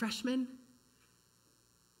 was a freshman,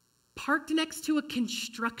 parked next to a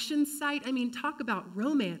construction site. I mean, talk about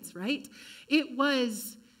romance, right? It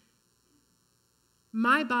was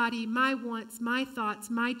my body, my wants, my thoughts,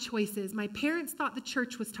 my choices. My parents thought the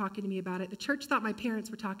church was talking to me about it. The church thought my parents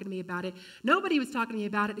were talking to me about it. Nobody was talking to me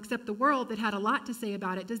about it except the world that had a lot to say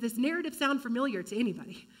about it. Does this narrative sound familiar to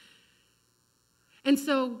anybody? And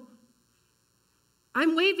so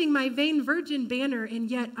I'm waving my vain virgin banner, and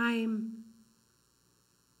yet I'm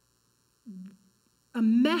a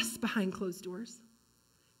mess behind closed doors,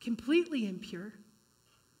 completely impure,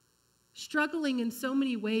 struggling in so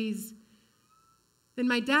many ways. Then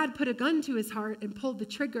my dad put a gun to his heart and pulled the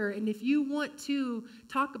trigger. And if you want to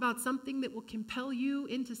talk about something that will compel you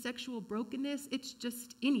into sexual brokenness, it's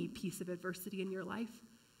just any piece of adversity in your life.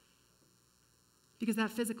 Because that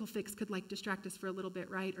physical fix could like distract us for a little bit,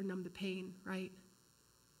 right? Or numb the pain, right?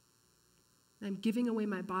 And I'm giving away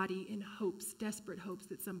my body in hopes, desperate hopes,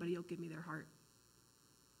 that somebody will give me their heart.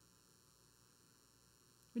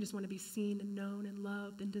 We just want to be seen and known and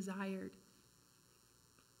loved and desired.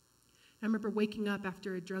 I remember waking up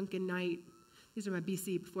after a drunken night. These are my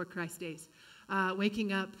BC, before Christ days.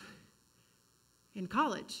 waking up in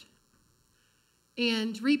college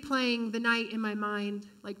and replaying the night in my mind,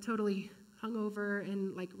 like totally hungover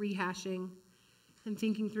and like rehashing and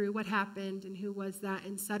thinking through what happened and who was that.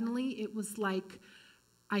 And suddenly it was like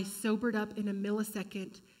I sobered up in a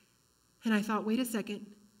millisecond and I thought, wait a second,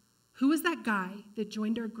 who was that guy that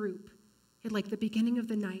joined our group at like the beginning of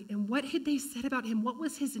the night? And what had they said about him? What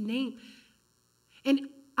was his name? And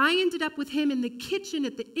I ended up with him in the kitchen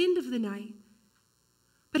at the end of the night.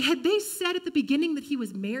 But had they said at the beginning that he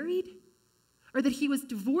was married or that he was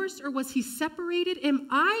divorced or was he separated? Am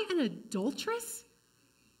I an adulteress?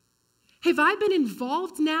 Have I been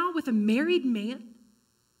involved now with a married man?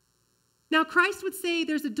 Now, Christ would say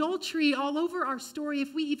there's adultery all over our story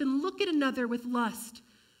if we even look at another with lust.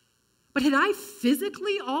 But had I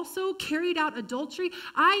physically also carried out adultery?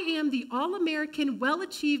 I am the all-American,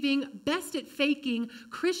 well-achieving, best at faking,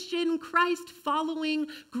 Christian, Christ-following,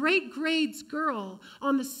 great grades girl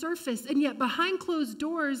on the surface, and yet behind closed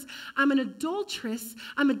doors, I'm an adulteress.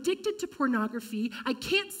 I'm addicted to pornography. I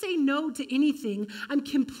can't say no to anything. I'm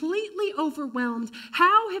completely overwhelmed.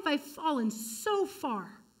 How have I fallen so far?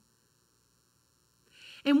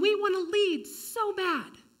 And we want to lead so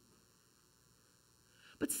bad.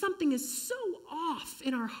 But something is so off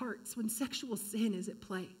in our hearts when sexual sin is at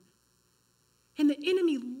play. And the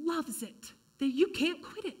enemy loves it, that you can't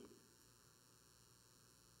quit it.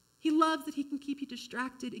 He loves that he can keep you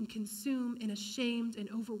distracted and consumed and ashamed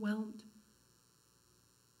and overwhelmed.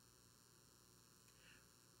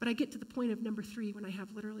 But I get to the point of number 3 when I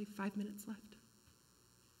have literally 5 minutes left.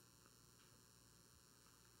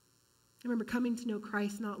 I remember coming to know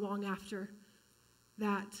Christ not long after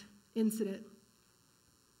that incident.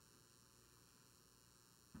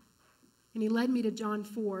 And he led me to John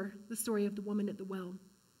 4, the story of the woman at the well.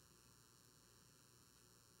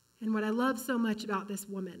 And what I love so much about this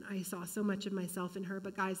woman, I saw so much of myself in her,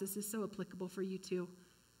 but guys, this is so applicable for you too.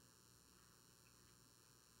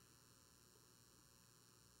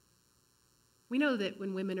 We know that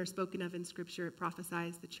when women are spoken of in Scripture, it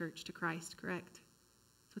prophesies the church to Christ, correct?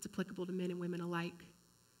 So it's applicable to men and women alike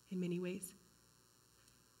in many ways.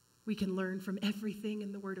 We can learn from everything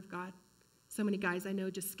in the Word of God. So many guys I know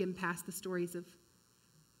just skim past the stories of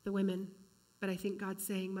the women, but I think God's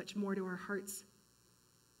saying much more to our hearts.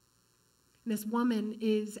 And this woman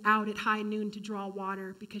is out at high noon to draw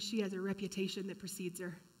water because she has a reputation that precedes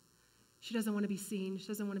her. She doesn't want to be seen. She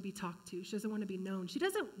doesn't want to be talked to. She doesn't want to be known. She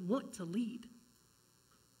doesn't want to lead.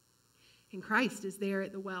 And Christ is there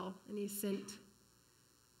at the well, and he sent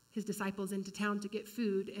his disciples into town to get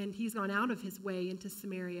food, and he's gone out of his way into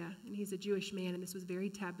Samaria, and he's a Jewish man, and this was very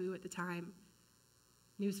taboo at the time.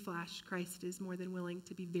 Newsflash, Christ is more than willing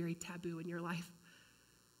to be very taboo in your life.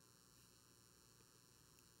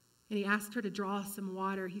 And he asked her to draw some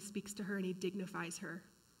water. He speaks to her, and he dignifies her.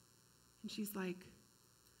 And she's like,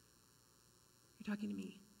 you're talking to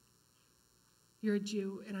me. You're a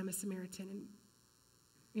Jew, and I'm a Samaritan, and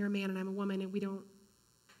you're a man, and I'm a woman, and we don't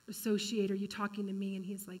associate. Are you talking to me? And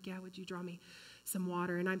he's like, yeah, would you draw me some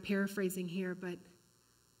water? And I'm paraphrasing here, but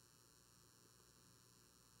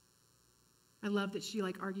I love that she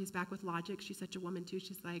like argues back with logic. She's such a woman too.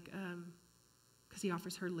 She's like, because he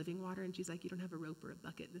offers her living water, and she's like, you don't have a rope or a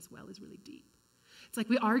bucket. This well is really deep. It's like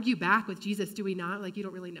we argue back with Jesus, do we not? Like, you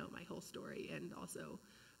don't really know my whole story, and also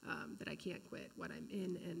that I can't quit what I'm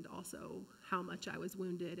in, and also how much I was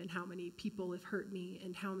wounded, and how many people have hurt me,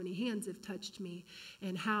 and how many hands have touched me,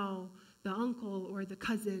 and how the uncle or the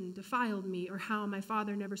cousin defiled me, or how my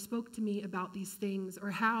father never spoke to me about these things,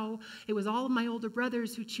 or how it was all of my older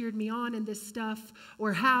brothers who cheered me on in this stuff,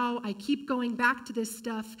 or how I keep going back to this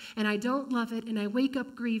stuff, and I don't love it, and I wake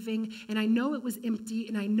up grieving, and I know it was empty,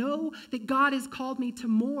 and I know that God has called me to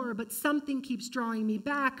more, but something keeps drawing me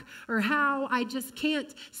back, or how I just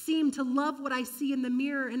can't seem to love what I see in the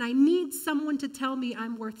mirror, and I need someone to tell me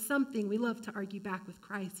I'm worth something. We love to argue back with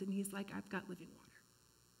Christ, and he's like, I've got living water.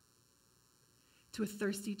 To a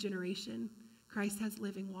thirsty generation, Christ has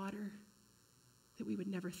living water that we would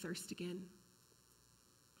never thirst again.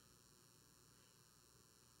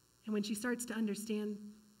 And when she starts to understand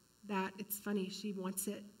that, it's funny, she wants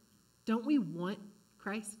it. Don't we want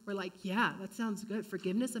Christ? We're like, yeah, that sounds good.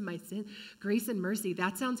 Forgiveness of my sin, grace and mercy,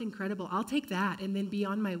 that sounds incredible. I'll take that and then be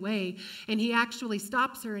on my way. And he actually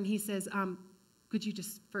stops her and he says, could you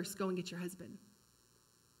just first go and get your husband?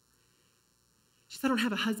 She said, I don't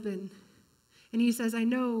have a husband. And he says, I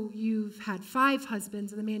know you've had 5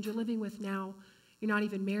 husbands, and the man you're living with now, you're not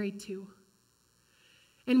even married to.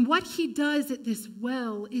 And what he does at this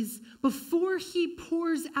well is before he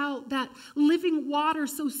pours out that living water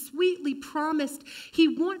so sweetly promised, he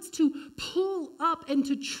wants to pull up and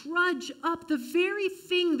to trudge up the very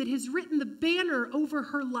thing that has written the banner over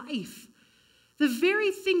her life. The very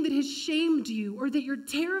thing that has shamed you, or that you're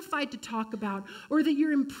terrified to talk about, or that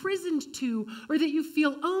you're imprisoned to, or that you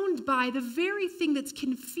feel owned by, the very thing that's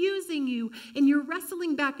confusing you, and you're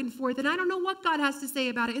wrestling back and forth, and I don't know what God has to say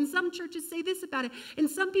about it, and some churches say this about it, and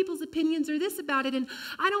some people's opinions are this about it, and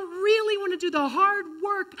I don't really want to do the hard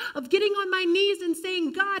work of getting on my knees and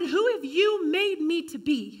saying, God, who have you made me to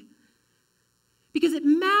be? Because it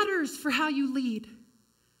matters for how you lead.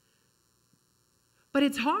 But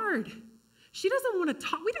it's hard. She doesn't want to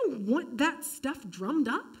talk. We don't want that stuff drummed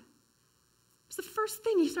up. It's the first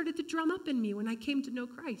thing he started to drum up in me when I came to know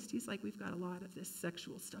Christ. He's like, we've got a lot of this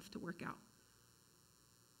sexual stuff to work out.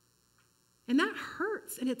 And that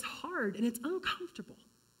hurts, and it's hard, and it's uncomfortable.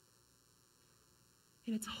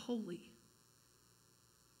 And it's holy.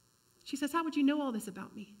 She says, how would you know all this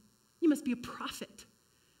about me? You must be a prophet.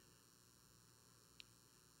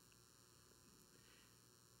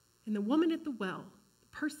 And the woman at the well,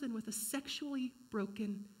 person with a sexually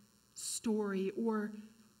broken story, or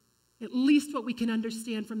at least what we can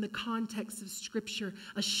understand from the context of Scripture,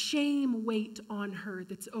 a shame weight on her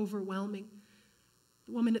that's overwhelming.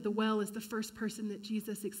 The woman at the well is the first person that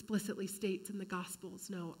Jesus explicitly states in the Gospels,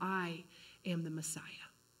 no, I am the Messiah.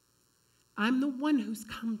 I'm the one who's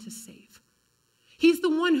come to save. He's the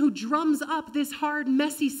one who drums up this hard,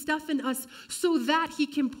 messy stuff in us so that he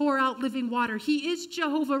can pour out living water. He is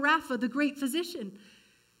Jehovah Rapha, the great physician.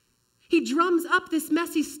 He drums up this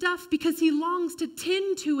messy stuff because he longs to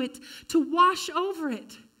tend to it, to wash over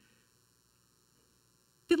it.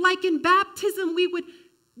 That like in baptism, we would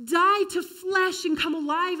die to flesh and come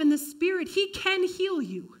alive in the Spirit. He can heal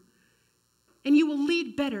you. And you will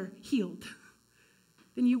lead better healed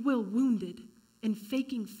than you will wounded and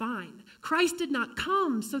faking fine. Christ did not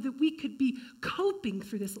come so that we could be coping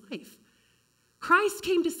through this life. Christ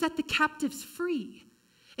came to set the captives free.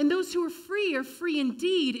 And those who are free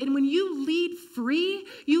indeed. And when you lead free,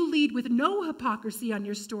 you lead with no hypocrisy on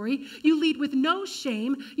your story. You lead with no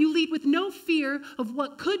shame. You lead with no fear of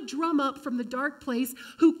what could drum up from the dark place,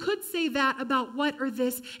 who could say that about what or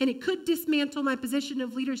this, and it could dismantle my position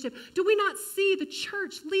of leadership. Do we not see the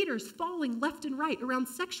church leaders falling left and right around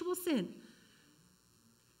sexual sin?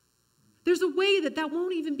 There's a way that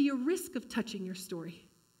won't even be a risk of touching your story.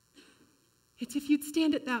 It's if you'd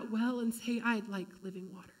stand at that well and say, I'd like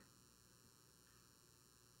living water.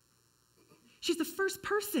 She's the first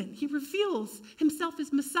person he reveals himself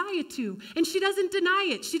as Messiah to, and she doesn't deny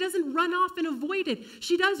it. She doesn't run off and avoid it.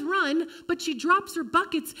 She does run, but she drops her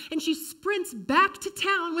buckets and she sprints back to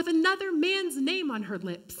town with another man's name on her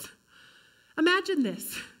lips. Imagine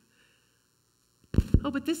this. Oh,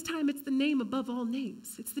 but this time it's the name above all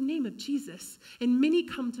names. It's the name of Jesus. And many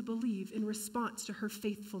come to believe in response to her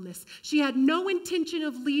faithfulness. She had no intention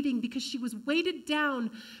of leading because she was weighted down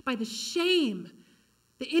by the shame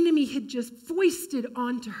the enemy had just foisted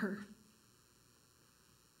onto her.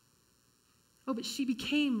 Oh, but she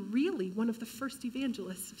became really one of the first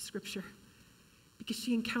evangelists of Scripture because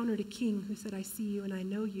she encountered a king who said, I see you and I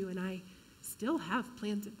know you and I still have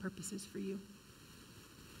plans and purposes for you.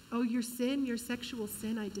 Oh, your sin, your sexual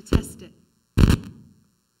sin, I detest it.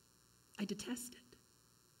 I detest it.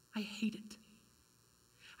 I hate it.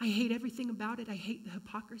 I hate everything about it. I hate the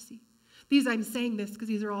hypocrisy. I'm saying this because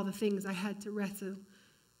these are all the things I had to wrestle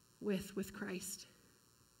with Christ.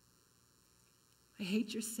 I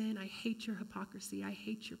hate your sin. I hate your hypocrisy. I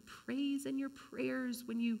hate your praise and your prayers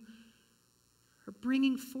when you are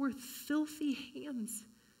bringing forth filthy hands.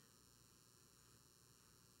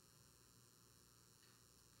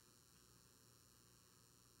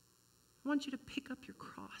 I want you to pick up your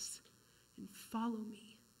cross and follow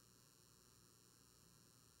me.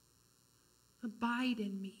 Abide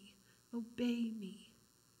in me. Obey me.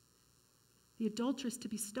 The adulteress to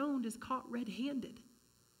be stoned is caught red-handed.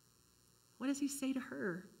 What does he say to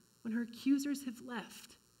her when her accusers have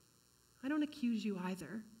left? I don't accuse you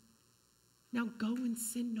either. Now go and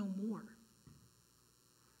sin no more.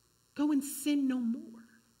 Go and sin no more.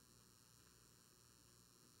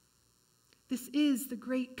 This is the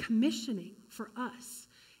great commissioning for us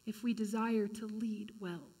if we desire to lead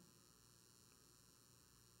well.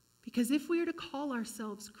 Because if we are to call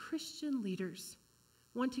ourselves Christian leaders,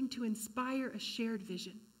 wanting to inspire a shared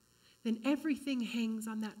vision, then everything hangs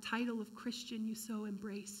on that title of Christian you so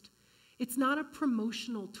embraced. It's not a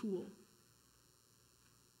promotional tool.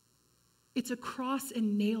 It's a cross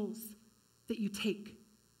and nails that you take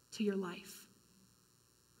to your life,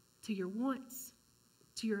 to your wants,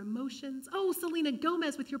 to your emotions. Oh, Selena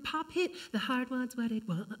Gomez with your pop hit, The Heart Wants What It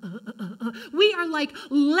Wants. We are like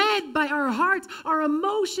led by our hearts. Our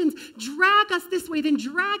emotions drag us this way, then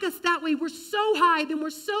drag us that way. We're so high, then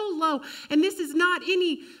we're so low. And this is not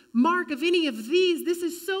any mark of any of these. This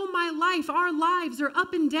is so my life. Our lives are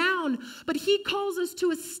up and down. But he calls us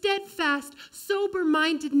to a steadfast,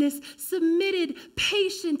 sober-mindedness, submitted,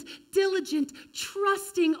 patient, diligent,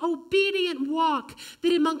 trusting, obedient walk,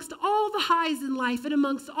 that amongst all the highs in life and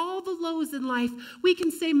amongst all the lows in life, we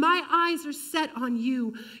can say, my eyes are set on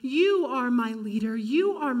you. You are my leader.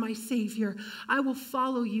 You are my Savior. I will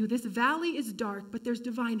follow you. This valley is dark, but there's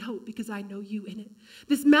divine hope because I know you in it.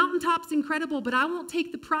 This mountaintop's incredible, but I won't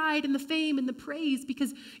take the pride and the fame and the praise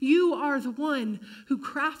because you are the one who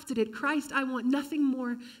crafted it. Christ, I want nothing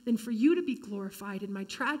more than for you to be glorified in my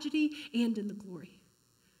tragedy and in the glory.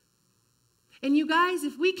 And you guys,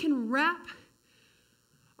 if we can wrap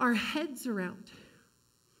our heads around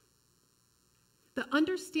the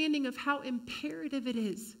understanding of how imperative it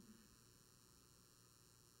is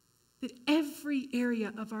that every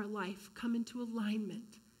area of our life come into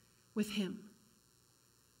alignment with him.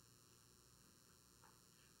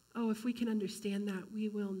 Oh, if we can understand that, we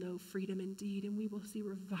will know freedom indeed, and we will see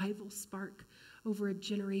revival spark over a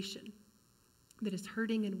generation that is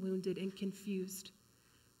hurting and wounded and confused.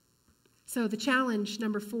 So the challenge,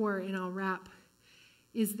 number 4, and I'll wrap,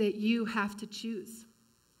 is that you have to choose.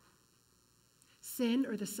 Sin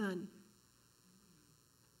or the Son?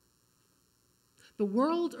 The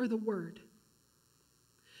world or the Word?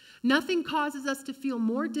 Nothing causes us to feel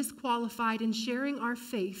more disqualified in sharing our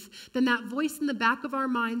faith than that voice in the back of our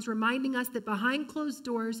minds reminding us that behind closed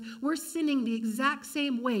doors, we're sinning the exact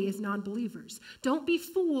same way as non-believers. Don't be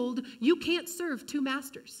fooled. You can't serve 2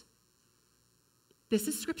 masters. This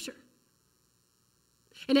is Scripture.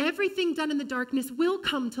 And everything done in the darkness will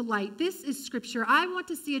come to light. This is Scripture. I want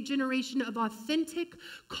to see a generation of authentic,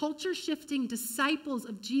 culture-shifting disciples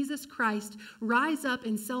of Jesus Christ rise up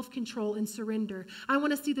in self-control and surrender. I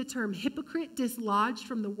want to see the term hypocrite dislodged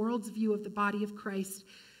from the world's view of the body of Christ.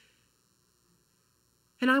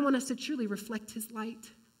 And I want us to truly reflect his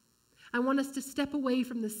light. I want us to step away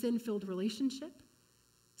from the sin-filled relationship.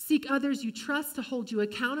 Seek others you trust to hold you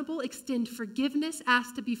accountable. Extend forgiveness.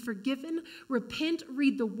 Ask to be forgiven. Repent.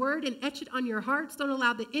 Read the word and etch it on your hearts. Don't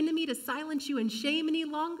allow the enemy to silence you in shame any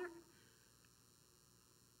longer.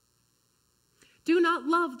 Do not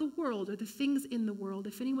love the world or the things in the world.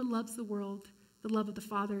 If anyone loves the world, the love of the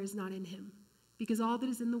Father is not in him. Because all that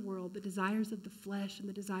is in the world, the desires of the flesh and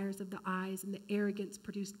the desires of the eyes and the arrogance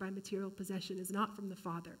produced by material possession is not from the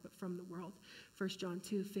Father, but from the world. 1 John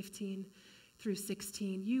 2:15 through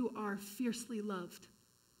 16. You are fiercely loved.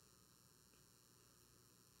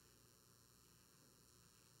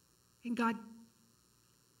 And God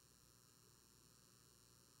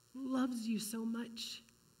loves you so much.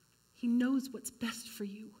 He knows what's best for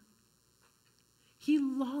you. He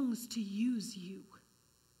longs to use you.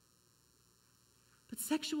 But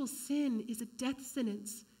sexual sin is a death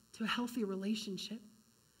sentence to a healthy relationship.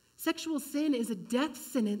 Sexual sin is a death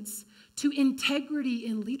sentence to integrity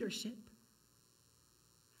in leadership.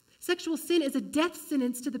 Sexual sin is a death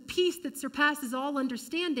sentence to the peace that surpasses all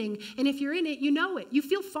understanding. And if you're in it, you know it. You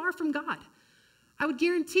feel far from God. I would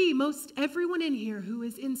guarantee most everyone in here who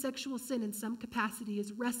is in sexual sin in some capacity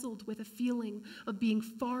is wrestled with a feeling of being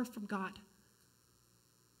far from God.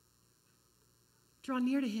 Draw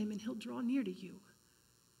near to him and he'll draw near to you.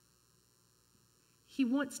 He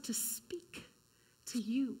wants to speak to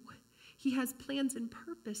you. He has plans and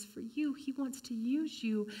purpose for you. He wants to use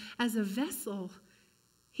you as a vessel.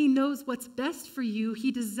 He knows what's best for you. He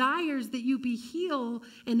desires that you be healed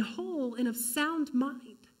and whole and of sound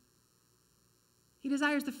mind. He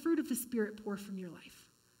desires the fruit of the Spirit pour from your life.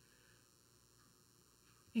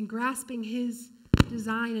 And grasping his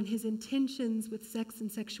design and his intentions with sex and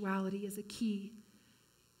sexuality is a key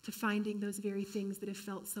to finding those very things that have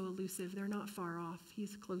felt so elusive. They're not far off.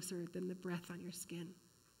 He's closer than the breath on your skin.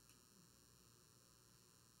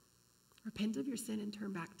 Repent of your sin and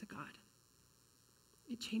turn back to God.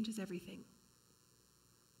 It changes everything.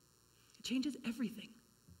 It changes everything.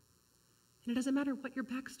 And it doesn't matter what your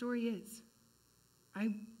backstory is.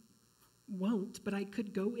 I won't, but I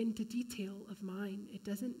could go into detail of mine. It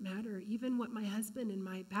doesn't matter. Even what my husband and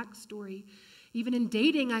my backstory, even in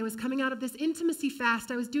dating, I was coming out of this intimacy fast.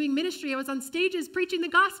 I was doing ministry. I was on stages preaching the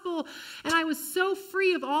gospel, and I was so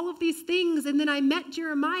free of all of these things. And then I met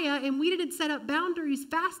Jeremiah, and we didn't set up boundaries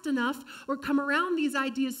fast enough or come around these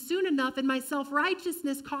ideas soon enough, and my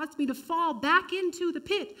self-righteousness caused me to fall back into the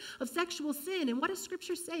pit of sexual sin. And what does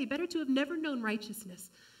Scripture say? Better to have never known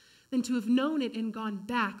righteousness than to have known it and gone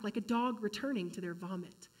back like a dog returning to their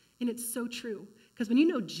vomit. And it's so true. Because when you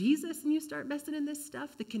know Jesus and you start messing in this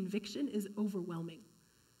stuff, the conviction is overwhelming.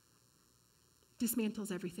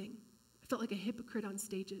 Dismantles everything. I felt like a hypocrite on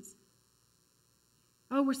stages.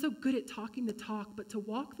 Oh, we're so good at talking the talk, but to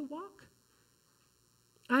walk the walk?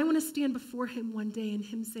 I want to stand before him one day and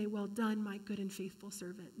him say, well done, my good and faithful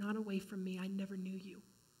servant. Not away from me, I never knew you.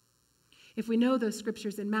 If we know those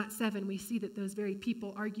scriptures in Matt 7, we see that those very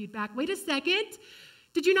people argued back, wait a second,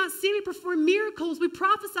 did you not see me perform miracles? We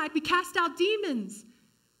prophesied, we cast out demons.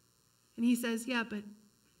 And he says, yeah, but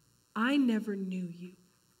I never knew you.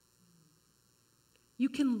 You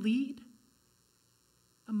can lead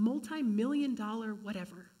a multi-million-dollar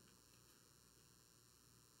whatever.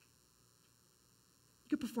 You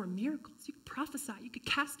could perform miracles. You could prophesy. You could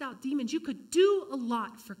cast out demons. You could do a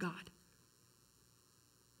lot for God.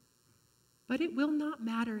 But it will not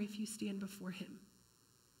matter if you stand before him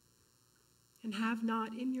and have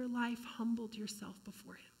not in your life humbled yourself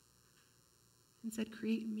before him and said,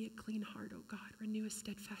 create in me a clean heart, O God. Renew a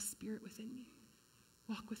steadfast spirit within me.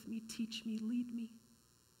 Walk with me, teach me, lead me.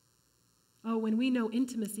 Oh, when we know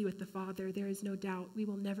intimacy with the Father, there is no doubt we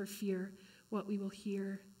will never fear what we will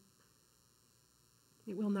hear.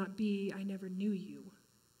 It will not be, I never knew you.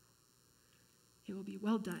 It will be,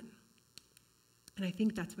 well done. And I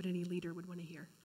think that's what any leader would want to hear.